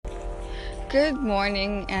Good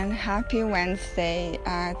morning and happy Wednesday.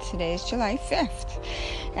 Today is July 5th,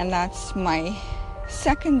 and that's my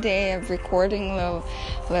second day of recording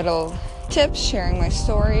little tips, sharing my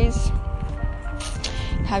stories,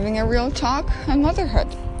 having a real talk on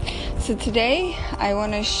motherhood. So today I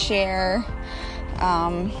want to share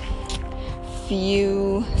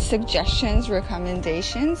few suggestions,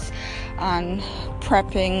 recommendations on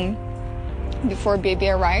prepping before baby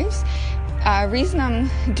arrives. Reason I'm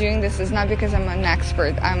doing this is not because I'm an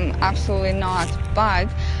expert. I'm absolutely not, but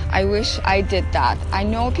I wish I did that. I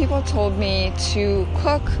know people told me to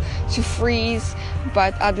cook, to freeze,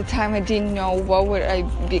 but at the time I didn't know what would I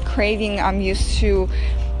be craving. I'm used to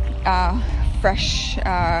fresh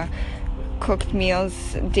cooked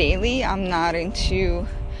meals daily. I'm not into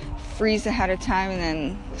freeze ahead of time and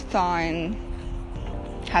then thaw and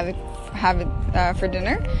have it for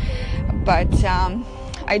dinner. But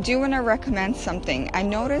I do want to recommend something. I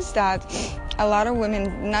noticed that a lot of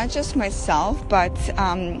women, not just myself, but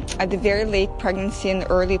at the very late pregnancy and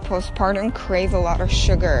early postpartum, crave a lot of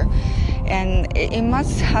sugar. And it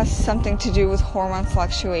must have something to do with hormone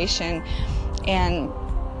fluctuation. And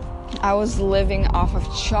I was living off of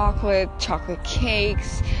chocolate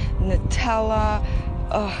cakes, Nutella,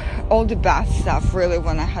 all the bad stuff really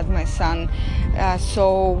when I had my son.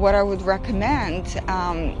 So what I would recommend,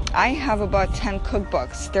 I have about 10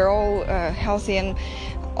 cookbooks. They're all healthy, and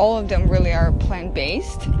all of them really are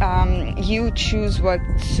plant-based. You choose what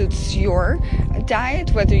suits your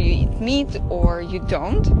diet, whether you eat meat or you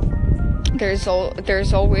don't. There's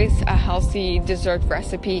always a healthy dessert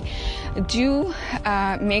recipe. Do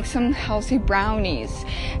make some healthy brownies.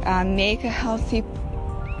 Make a healthy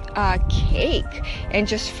cake and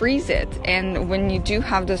just freeze it. And when you do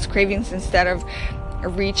have those cravings, instead of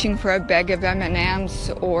reaching for a bag of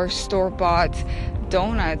M&Ms or store-bought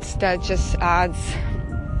donuts, that just adds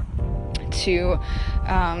to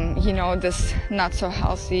this not so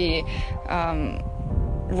healthy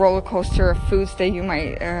roller coaster of foods that you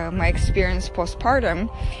might experience postpartum.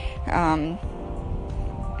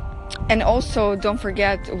 And also, don't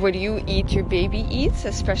forget what you eat, your baby eats,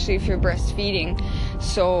 especially if you're breastfeeding.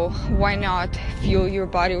 So why not fuel your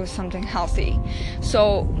body with something healthy?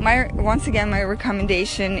 So once again, my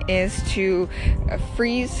recommendation is to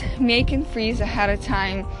make and freeze ahead of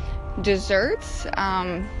time desserts,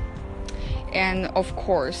 and of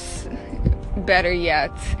course, better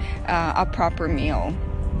yet, a proper meal.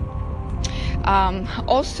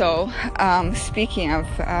 Also, speaking of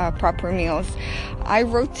proper meals, I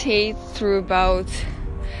rotate through about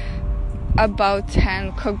 10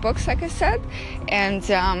 cookbooks, like I said, and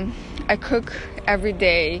I cook every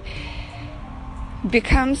day.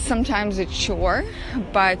 Becomes sometimes a chore,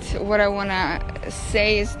 but what I want to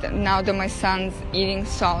say is that now that my son's eating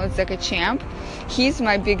solids like a champ, he's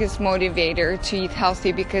my biggest motivator to eat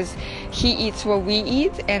healthy, because he eats what we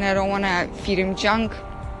eat, and I don't want to feed him junk.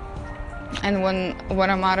 And when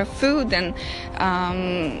I'm out of food, then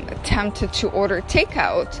tempted to order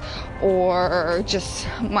takeout or just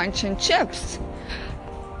munch on chips,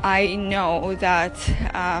 I know that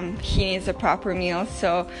he needs a proper meal,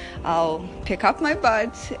 so I'll pick up my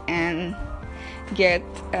butt and get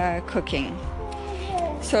cooking.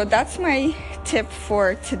 So that's my tip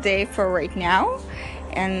for today, for right now.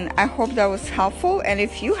 And I hope that was helpful. And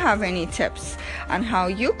if you have any tips on how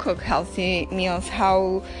you cook healthy meals,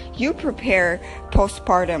 how you prepare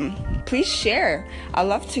postpartum, please share. I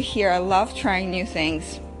love to hear. I love trying new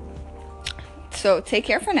things. So take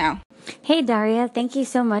care for now. Hey, Daria, thank you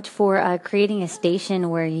so much for creating a station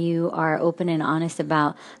where you are open and honest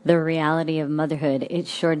about the reality of motherhood. It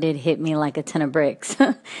sure did hit me like a ton of bricks.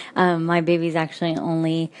 My baby's actually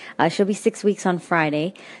she'll be 6 weeks on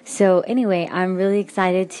Friday. So anyway, I'm really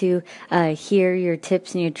excited to hear your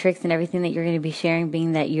tips and your tricks and everything that you're going to be sharing,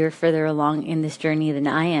 being that you're further along in this journey than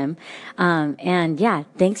I am. And yeah,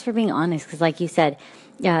 thanks for being honest, because like you said,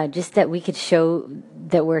 just that we could show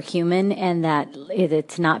that we're human and that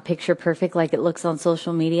it's not picture perfect like it looks on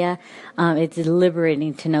social media. It's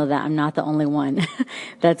liberating to know that I'm not the only one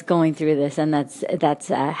that's going through this, and that's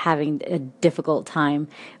having a difficult time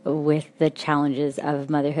with the challenges of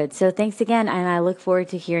motherhood. So thanks again, and I look forward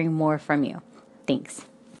to hearing more from you. Thanks.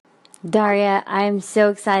 Daria, I'm so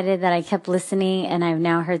excited that I kept listening, and I've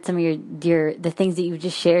now heard some of the things that you've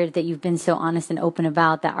just shared, that you've been so honest and open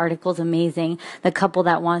about. That article's amazing. The couple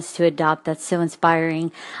that wants to adopt, that's so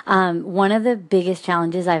inspiring. One of the biggest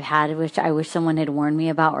challenges I've had, which I wish someone had warned me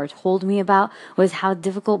about or told me about, was how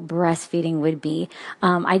difficult breastfeeding would be.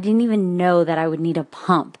 I didn't even know that I would need a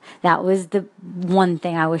pump. That was the one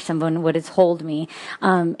thing I wish someone would have told me.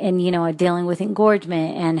 And dealing with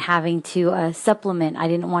engorgement and having to supplement. I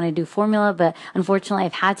didn't want to do formula, but unfortunately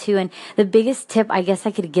I've had to. And the biggest tip I guess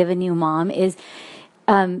I could give a new mom is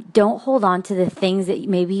don't hold on to the things that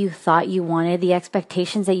maybe you thought you wanted, the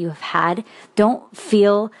expectations that you have had. Don't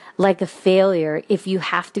feel like a failure if you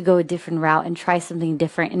have to go a different route and try something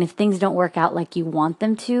different. And if things don't work out like you want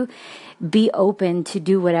them to, be open to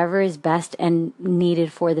do whatever is best and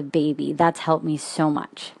needed for the baby. That's helped me so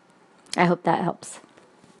much. I hope that helps.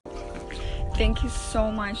 Thank you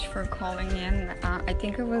so much for calling in. I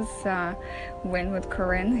think it was Win with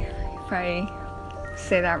Corinne, if I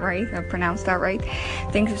say that right, I pronounced that right.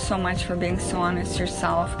 Thank you so much for being so honest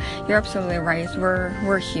yourself. You're absolutely right.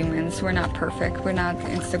 We're humans. We're not perfect. We're not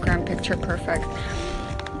Instagram picture perfect.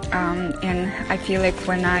 And I feel like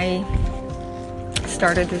when I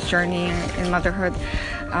started this journey in motherhood,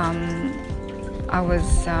 I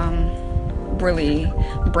was really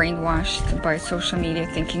brainwashed by social media,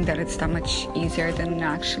 thinking that it's that much easier than it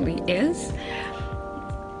actually is.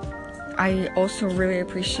 I also really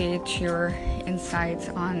appreciate your insights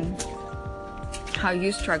on how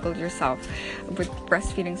you struggled yourself with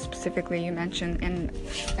breastfeeding specifically, you mentioned, and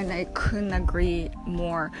I couldn't agree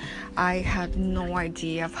more. I had no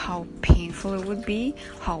idea of how painful it would be,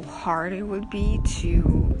 how hard it would be to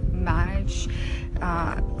manage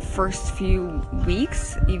first few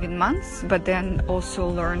weeks, even months, but then also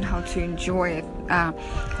learn how to enjoy it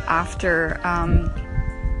after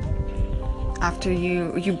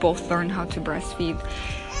you both learn how to breastfeed.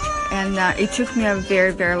 And it took me a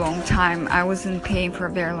very, very long time. I was in pain for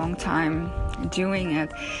a very long time doing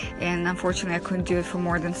it, and unfortunately I couldn't do it for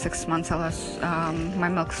more than 6 months. I lost my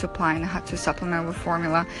milk supply and I had to supplement with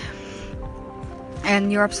formula.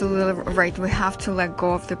 And you're absolutely right. We have to let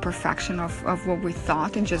go of the perfection of what we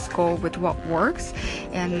thought and just go with what works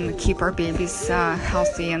and keep our babies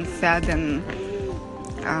healthy and fed and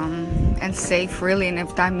safe, really. And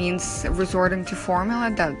if that means resorting to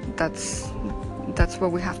formula, that's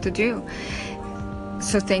what we have to do.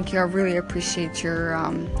 So thank you. I really appreciate your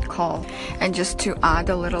call. And just to add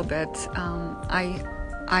a little bit,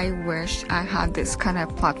 I wish I had this kind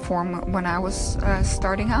of platform when I was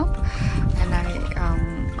starting out, and I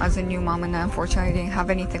as a new mom, and unfortunately I didn't have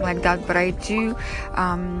anything like that, but I do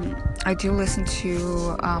listen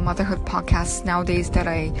to motherhood podcasts nowadays that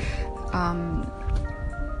I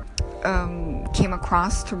came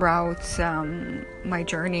across throughout my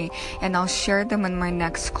journey, and I'll share them in my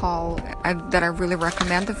next call that I really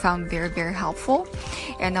recommend. I found very, very helpful.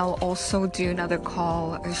 And I'll also do another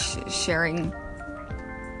call sharing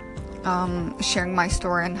my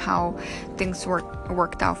story and how things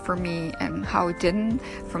worked out for me and how it didn't,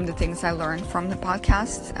 from the things I learned from the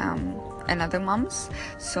podcast and other moms.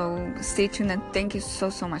 So stay tuned, and thank you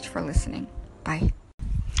so much for listening. Bye.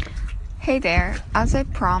 Hey there, as I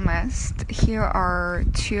promised, here are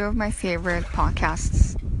two of my favorite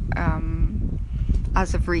podcasts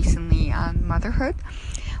as of recently on motherhood.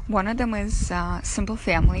 One of them is Simple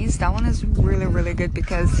Families. That one is really, really good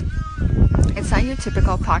because it's not your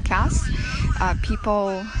typical podcast.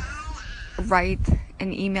 People write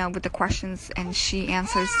an email with the questions and she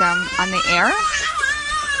answers them on the air.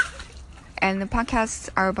 And the podcasts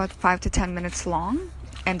are about 5 to 10 minutes long.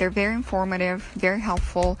 And they're very informative, very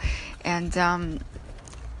helpful. And,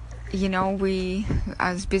 we,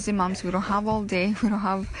 as busy moms, we don't have all day. We don't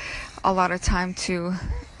have a lot of time to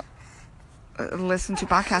listen to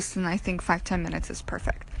podcasts. And I think 5-10 minutes is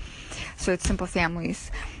perfect. So it's Simple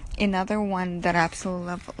Families. Another one that I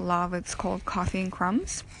absolutely love, it's called Coffee and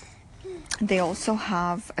Crumbs. They're on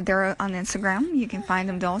Instagram. You can find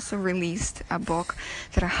them. They also released a book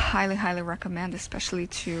that I highly, highly recommend, especially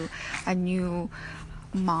to a new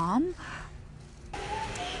mom.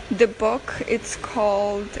 The book, it's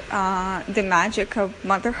called The Magic of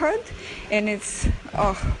Motherhood, and it's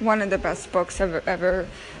one of the best books I've ever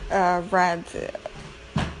read.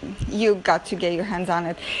 You got to get your hands on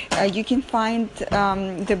it. You can find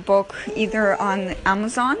the book either on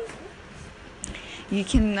Amazon. You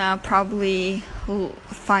can probably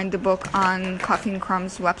find the book on Coffee and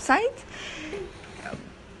Crumbs website.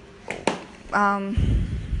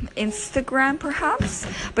 Instagram perhaps,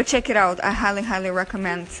 but check it out. I highly, highly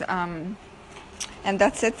recommend. And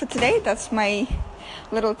that's it for today. That's my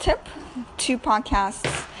little tip. 2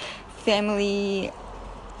 podcasts, family.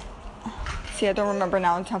 See, I don't remember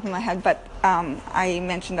now on top of my head, but I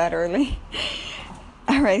mentioned that early.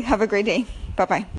 All right, have a great day. Bye-bye.